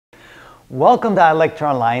Welcome to iLecture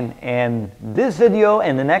Online, and this video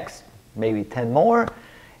and the next, maybe 10 more,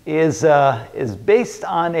 is based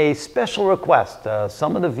on a special request.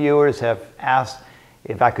 Some of the viewers have asked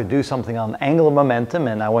if I could do something on angular momentum,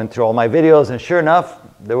 and I went through all my videos, and sure enough,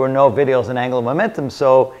 there were no videos on angular momentum,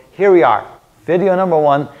 so here we are. Video number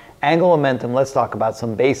 1, angular momentum. Let's talk about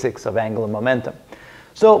some basics of angular momentum.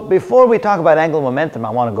 So before we talk about angular momentum, I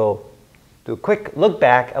want to go do a quick look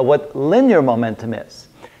back at what linear momentum is.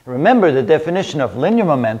 Remember, the definition of linear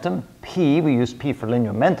momentum, P, we use P for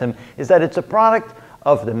linear momentum, is that it's a product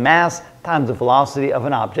of the mass times the velocity of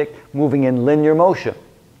an object moving in linear motion.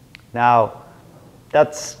 Now,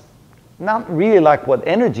 that's not really like what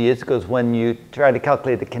energy is, because when you try to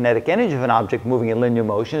calculate the kinetic energy of an object moving in linear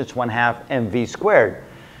motion, it's 1/2 mv squared.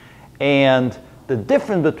 And the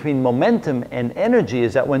difference between momentum and energy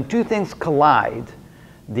is that when two things collide,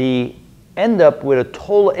 they end up with a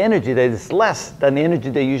total energy that is less than the energy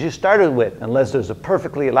they usually started with, unless there's a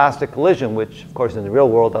perfectly elastic collision, which of course in the real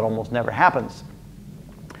world that almost never happens.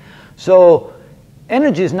 So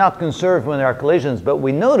energy is not conserved when there are collisions, but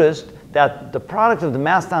we noticed that the product of the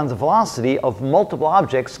mass times the velocity of multiple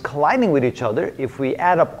objects colliding with each other, if we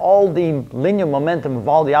add up all the linear momentum of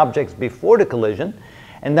all the objects before the collision,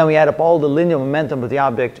 and then we add up all the linear momentum of the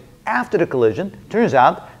object after the collision, turns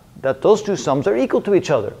out that those two sums are equal to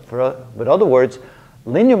each other. With other words,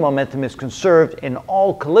 linear momentum is conserved in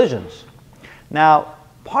all collisions. Now,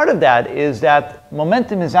 part of that is that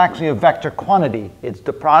momentum is actually a vector quantity. It's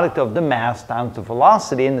the product of the mass times the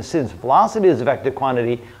velocity, and since velocity is a vector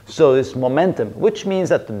quantity, so is momentum, which means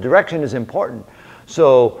that the direction is important.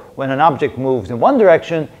 So when an object moves in one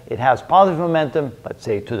direction, it has positive momentum, let's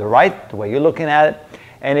say to the right, the way you're looking at it.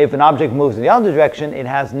 And if an object moves in the other direction, it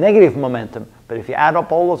has negative momentum. But if you add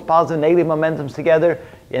up all those positive and negative momentums together,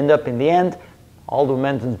 you end up in the end, all the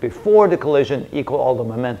momentums before the collision equal all the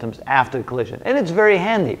momentums after the collision. And it's very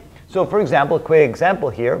handy. So for example, a quick example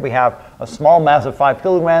here, we have a small mass of 5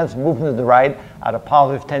 kilograms moving to the right at a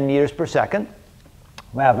positive 10 meters per second.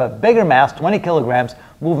 We have a bigger mass, 20 kilograms,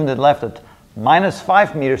 moving to the left at minus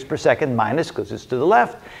 5 meters per second, minus because it's to the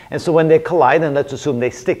left. And so when they collide, and let's assume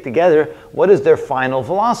they stick together, what is their final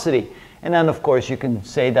velocity? And then of course you can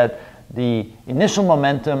say that the initial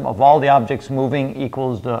momentum of all the objects moving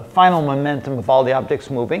equals the final momentum of all the objects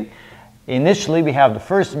moving. Initially we have the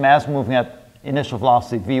first mass moving at initial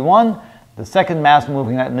velocity v1, the second mass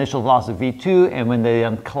moving at initial velocity v2, and when they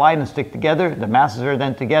collide and stick together, the masses are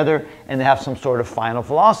then together and they have some sort of final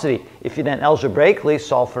velocity. If you then algebraically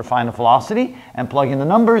solve for final velocity and plug in the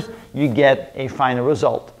numbers, you get a final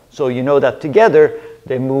result. So you know that together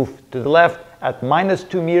they move to the left at minus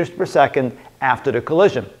 2 meters per second after the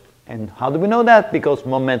collision. And how do we know that? Because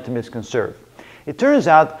momentum is conserved. It turns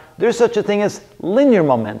out there's such a thing as linear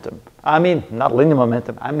momentum. I mean, not linear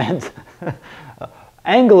momentum, I meant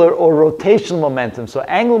angular or rotational momentum. So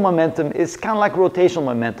angular momentum is kind of like rotational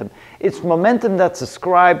momentum. It's momentum that's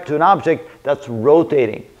ascribed to an object that's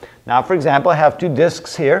rotating. Now, for example, I have two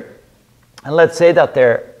disks here, and let's say that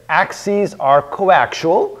their axes are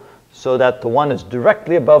coaxial, so that the one is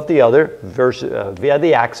directly above the other via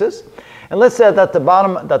the axis. And let's say that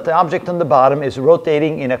the object on the bottom is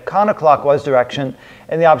rotating in a counterclockwise direction,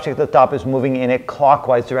 and the object at the top is moving in a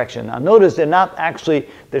clockwise direction. Now notice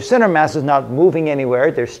their center mass is not moving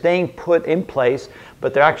anywhere, they're staying put in place,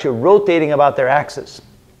 but they're actually rotating about their axis.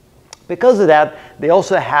 Because of that, they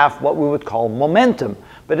also have what we would call momentum.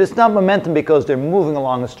 But it's not momentum because they're moving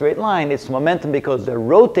along a straight line, it's momentum because they're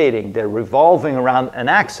rotating, they're revolving around an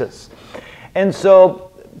axis. And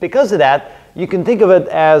so, because of that, you can think of it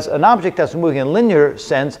as an object that's moving in a linear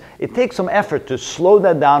sense. It takes some effort to slow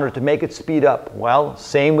that down or to make it speed up. Well,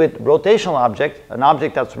 same with rotational object. An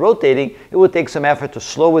object that's rotating, it would take some effort to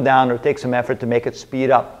slow it down or take some effort to make it speed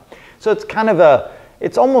up. So it's kind of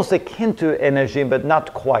it's almost akin to energy, but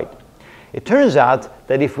not quite. It turns out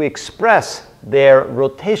that if we express their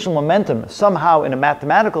rotational momentum somehow in a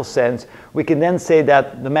mathematical sense, we can then say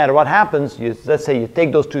that no matter what happens, let's say you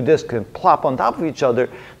take those two disks and plop on top of each other,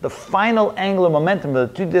 the final angular momentum of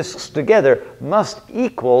the two disks together must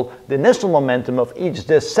equal the initial momentum of each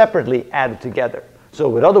disk separately added together. So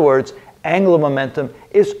with other words, angular momentum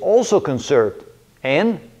is also conserved.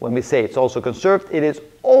 And when we say it's also conserved, it is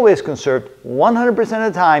always conserved 100%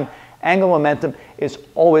 of the time. Angular momentum is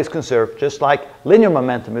always conserved, just like linear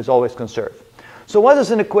momentum is always conserved. So what does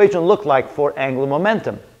an equation look like for angular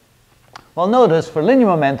momentum? Well, notice for linear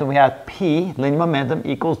momentum we have P, linear momentum,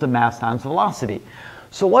 equals the mass times velocity.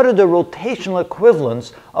 So what are the rotational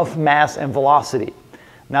equivalents of mass and velocity?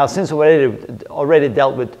 Now, since we already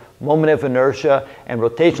dealt with moment of inertia and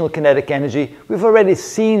rotational kinetic energy, we've already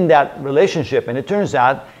seen that relationship, and it turns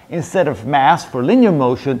out instead of mass for linear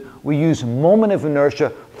motion, we use moment of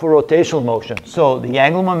inertia for rotational motion. So the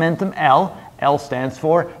angular momentum L, L stands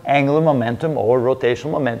for angular momentum or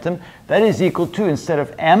rotational momentum, that is equal to, instead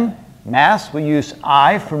of m, mass, we use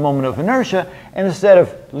I for moment of inertia, and instead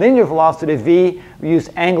of linear velocity v, we use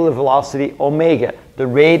angular velocity omega, the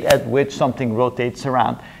rate at which something rotates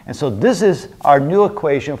around. And so this is our new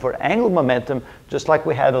equation for angular momentum, just like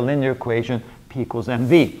we had a linear equation, P equals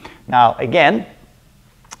mv. Now again,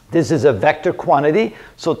 this is a vector quantity,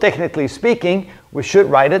 so technically speaking, we should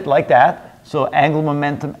write it like that. So angular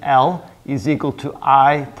momentum L is equal to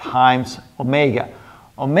I times omega.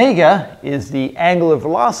 Omega is the angular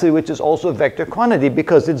velocity, which is also a vector quantity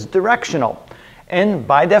because it's directional. And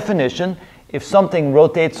by definition, if something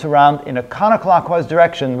rotates around in a counterclockwise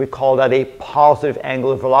direction, we call that a positive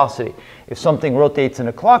angular velocity. If something rotates in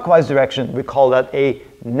a clockwise direction, we call that a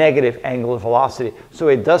negative angular velocity. So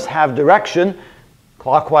it does have direction,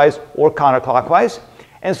 clockwise or counterclockwise,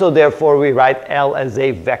 and so therefore we write L as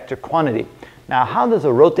a vector quantity. Now, how does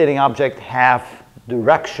a rotating object have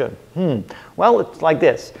direction? Well, it's like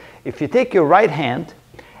this. If you take your right hand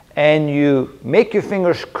and you make your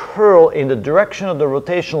fingers curl in the direction of the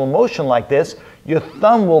rotational motion like this, your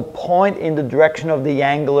thumb will point in the direction of the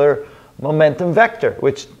angular momentum vector,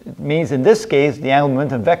 which means in this case the angular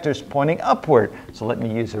momentum vector is pointing upward. So let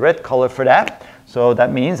me use a red color for that. So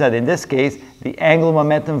that means that in this case the angular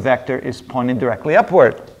momentum vector is pointing directly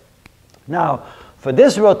upward. Now, for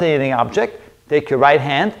this rotating object, take your right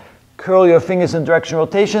hand, curl your fingers in direction of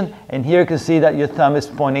rotation, and here you can see that your thumb is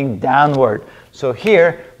pointing downward. So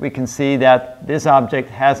here we can see that this object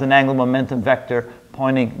has an angular momentum vector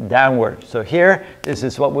pointing downward. So here, this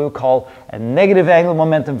is what we would call a negative angular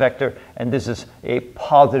momentum vector, and this is a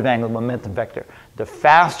positive angular momentum vector. The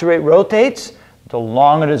faster it rotates, the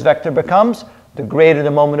longer this vector becomes. The greater the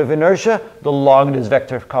moment of inertia, the longer this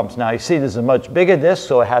vector becomes. Now you see this is a much bigger disk,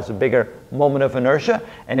 so it has a bigger moment of inertia,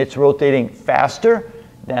 and it's rotating faster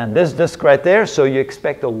than this disk right there. So you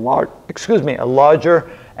expect a larger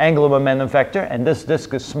angular momentum vector, and this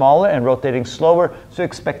disk is smaller and rotating slower, so you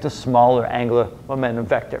expect a smaller angular momentum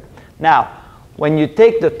vector. Now, when you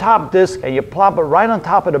take the top disk and you plop it right on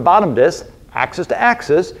top of the bottom disk, axis to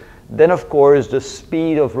axis, then of course the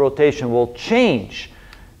speed of rotation will change.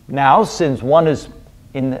 Now, since one is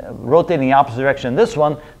rotating the opposite direction in this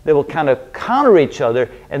one, they will kind of counter each other,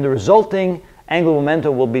 and the resulting angular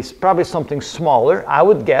momentum will be probably something smaller. I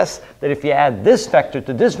would guess that if you add this vector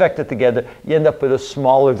to this vector together, you end up with a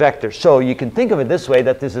smaller vector. So you can think of it this way,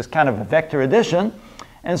 that this is kind of a vector addition,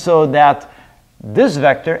 and so that this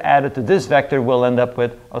vector added to this vector will end up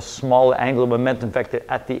with a smaller angular momentum vector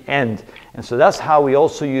at the end. And so that's how we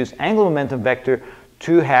also use angular momentum vector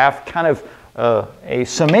to have kind of a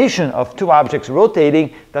summation of two objects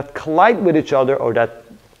rotating that collide with each other or that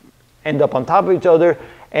end up on top of each other,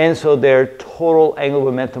 and so their total angular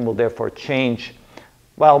momentum will therefore change.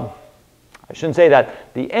 Well, I shouldn't say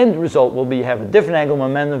that. The end result will be have a different angular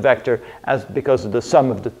momentum vector because of the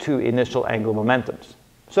sum of the two initial angular momentums.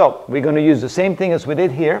 So we're going to use the same thing as we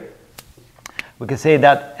did here. We can say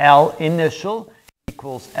that L initial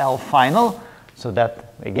equals L final, so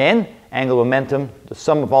that again, angular momentum, the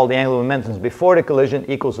sum of all the angular momentums before the collision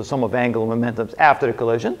equals the sum of angular momentums after the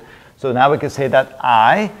collision. So now we can say that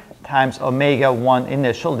I times omega 1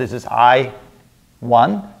 initial, this is I1.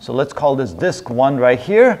 So let's call this disk 1 right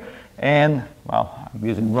here. And, well, I'm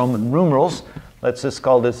using Roman numerals. Let's just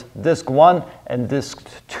call this disk 1 and disk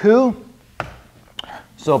 2.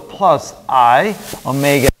 So plus I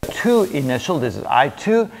omega 2 initial, this is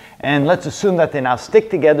I2, and let's assume that they now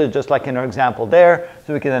stick together just like in our example there.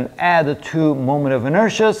 So we can then add the two moment of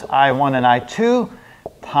inertias, I1 and I2,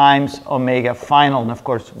 times omega final. And of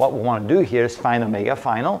course, what we want to do here is find omega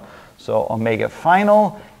final. So omega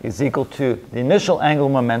final is equal to the initial angular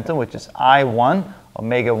momentum, which is I1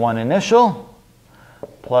 omega 1 initial,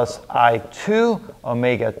 plus I2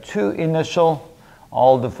 omega 2 initial,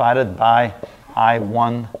 all divided by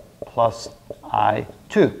I1 plus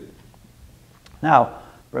I2. Now,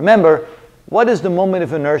 remember, what is the moment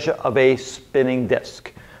of inertia of a spinning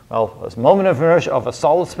disk? Well, the moment of inertia of a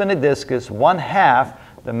solid spinning disk is 1/2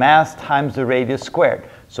 the mass times the radius squared.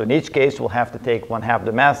 So in each case, we'll have to take 1/2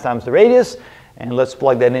 the mass times the radius, and let's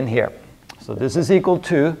plug that in here. So this is equal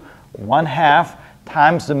to 1/2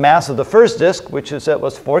 times the mass of the first disk, which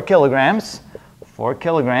was 4 kilograms,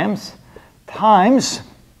 times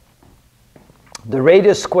the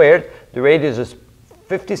radius squared. The radius is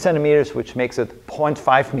 50 centimeters, which makes it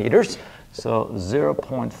 0.5 meters. So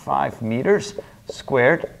 0.5 meters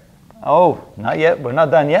squared. Oh, not yet. We're not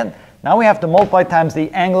done yet. Now we have to multiply times the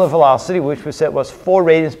angular velocity, which we said was 4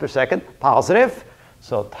 radians per second, positive.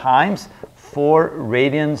 So times 4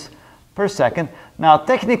 radians per second. Now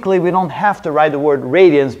technically we don't have to write the word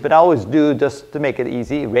radians, but I always do just to make it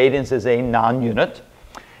easy. Radians is a non-unit.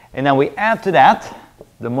 And then we add to that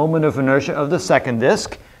the moment of inertia of the second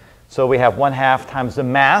disk. So we have 1/2 times the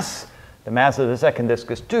mass. The mass of the second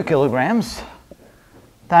disk is 2 kilograms,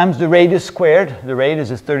 times the radius squared. The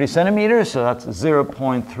radius is 30 centimeters, so that's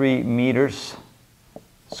 0.3 meters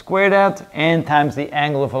squared out, and times the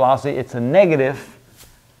angular velocity. It's a negative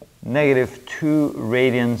 2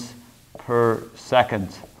 radians per second.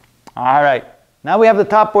 All right, now we have the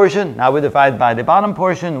top portion. Now we divide by the bottom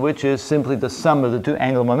portion, which is simply the sum of the two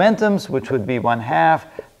angular momentums, which would be 1/2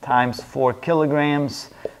 times 4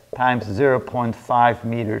 kilograms times 0.5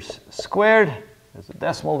 meters squared. There's a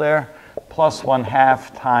decimal there, plus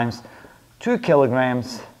 1/2 times 2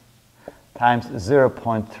 kilograms times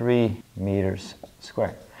 0.3 meters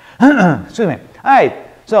squared. Excuse me. All right,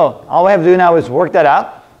 so all we have to do now is work that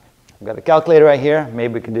out. I've got a calculator right here.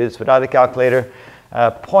 Maybe we can do this without a calculator.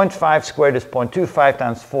 0.5 squared is 0.25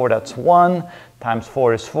 times 4, that's 1. Times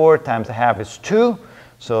 4 is 4, times 1/2 is 2.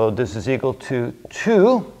 So this is equal to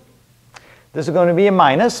 2. This is going to be a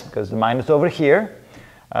minus, because the minus over here.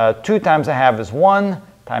 2 times 1/2 is 1,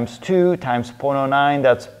 times 2 times 0.09,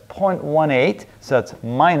 that's 0.18. So that's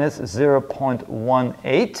minus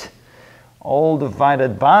 0.18. All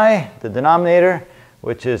divided by the denominator,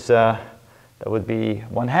 which is that would be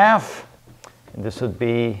 1/2, and this would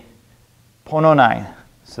be 0.09.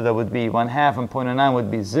 So that would be 1/2, and 0.09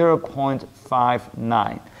 would be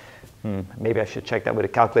 0.59. Maybe I should check that with a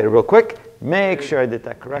calculator real quick. Make sure I did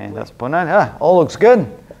that correctly. And that's 0.9. All looks good.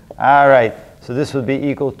 All right. So this would be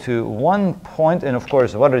equal to 1 point, and of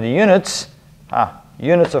course, what are the units?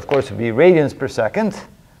 Units, of course, would be radians per second.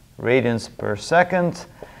 Radians per second.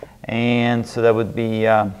 And so that would be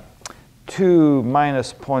 2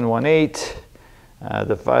 minus 0.18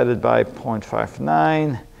 divided by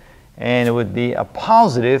 0.59, and it would be a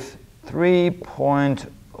positive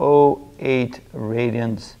 3.08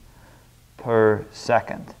 radians per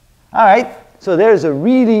second. All right, so there's a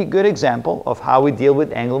really good example of how we deal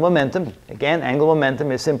with angular momentum. Again, angular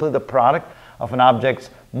momentum is simply the product of an object's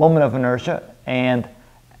moment of inertia and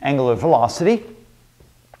angular velocity.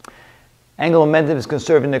 Angular momentum is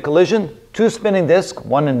conserved in the collision. Two spinning disks,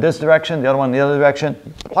 one in this direction, the other one in the other direction.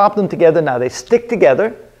 Plop them together, now they stick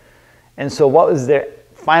together. And so what is their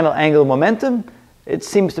final angular momentum? It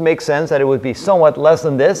seems to make sense that it would be somewhat less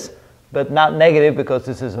than this, but not negative, because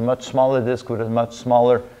this is a much smaller disk with a much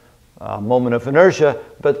smaller moment of inertia,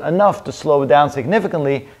 but enough to slow it down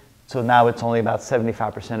significantly. So now it's only about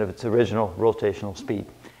 75% of its original rotational speed.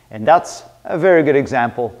 And that's a very good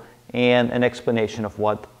example and an explanation of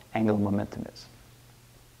what angular momentum is.